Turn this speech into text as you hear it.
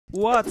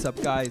What's up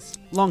guys?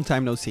 Long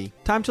time no see.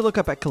 Time to look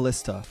up at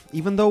Kalista.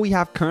 Even though we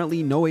have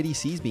currently no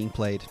ADCs being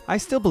played, I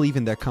still believe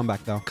in their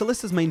comeback though.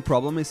 Kalista's main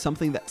problem is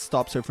something that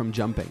stops her from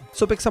jumping.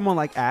 So pick someone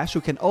like Ashe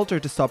who can ult her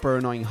to stop her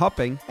annoying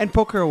hopping and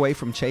poke her away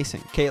from chasing.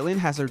 Caitlyn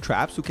has her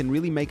traps who can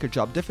really make her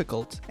job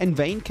difficult, and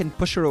Vayne can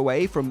push her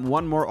away from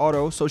one more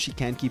auto so she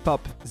can't keep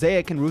up.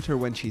 Zaya can root her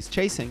when she's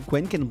chasing,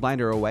 Quinn can blind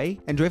her away,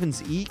 and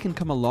Driven's E can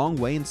come a long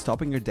way in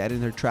stopping her dead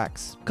in her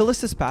tracks.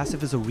 Kalista's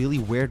passive is a really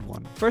weird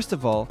one. First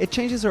of all, it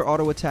changes her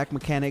auto attack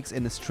mechanics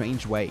in a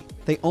strange way.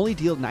 They only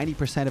deal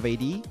 90% of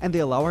AD, and they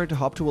allow her to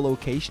hop to a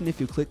location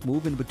if you click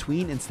move in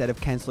between instead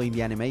of cancelling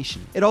the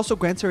animation. It also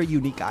grants her a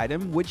unique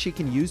item, which she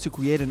can use to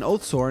create an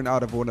Oath Soren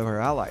out of one of her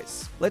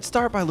allies. Let's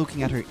start by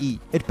looking at her E.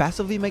 It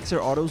passively makes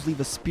her autos leave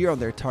a spear on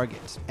their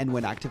target, and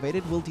when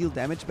activated will deal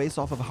damage based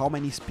off of how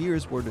many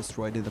spears were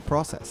destroyed in the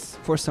process.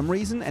 For some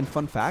reason, and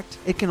fun fact,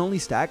 it can only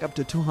stack up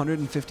to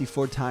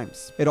 254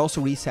 times. It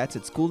also resets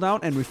its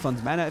cooldown and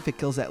refunds mana if it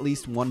kills at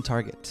least one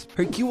target.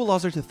 Her Q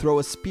allows her to throw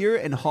a spear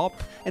and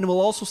hop, and will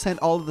also send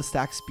all of the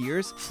stacked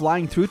spears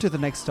flying through to the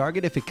next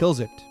target if it kills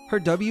it. Her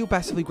W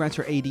passively grants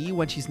her AD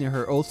when she's near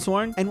her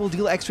Oathsworn and will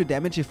deal extra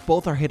damage if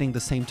both are hitting the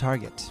same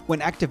target.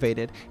 When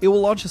activated, it will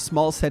launch a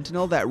small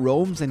sentinel that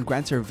roams and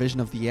grants her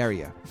vision of the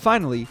area.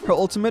 Finally, her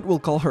ultimate will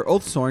call her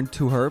Oathsworn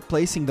to her,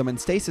 placing them in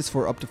stasis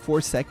for up to 4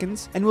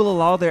 seconds, and will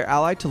allow their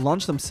ally to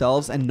launch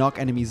themselves and knock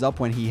enemies up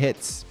when he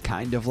hits.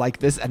 Kind of like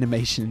this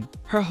animation.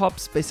 Her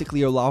hops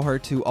basically allow her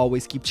to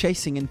always keep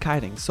chasing and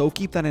kiting, so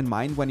keep that in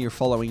mind when you're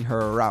following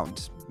her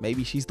around.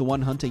 Maybe she's the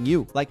one hunting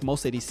you. Like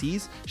most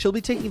ADCs, she'll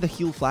be taking the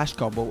heal flash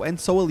combo, and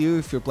so will you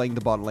if you're playing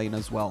the bot lane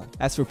as well.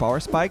 As for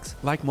power spikes,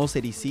 like most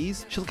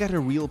ADCs, she'll get a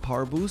real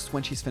power boost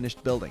when she's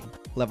finished building.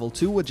 Level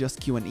 2 with just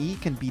Q and E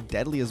can be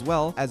deadly as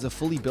well as a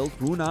fully built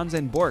Runans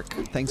and Bork.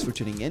 Thanks for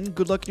tuning in,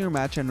 good luck in your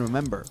match, and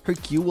remember, her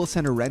Q will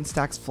send her Ren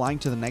stacks flying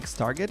to the next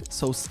target,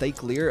 so stay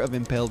clear of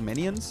impaled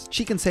minions.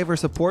 She can save her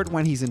support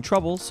when he's in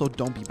trouble, so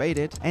don't be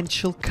baited, and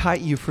she'll kite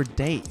you for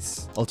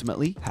days.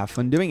 Ultimately, have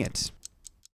fun doing it.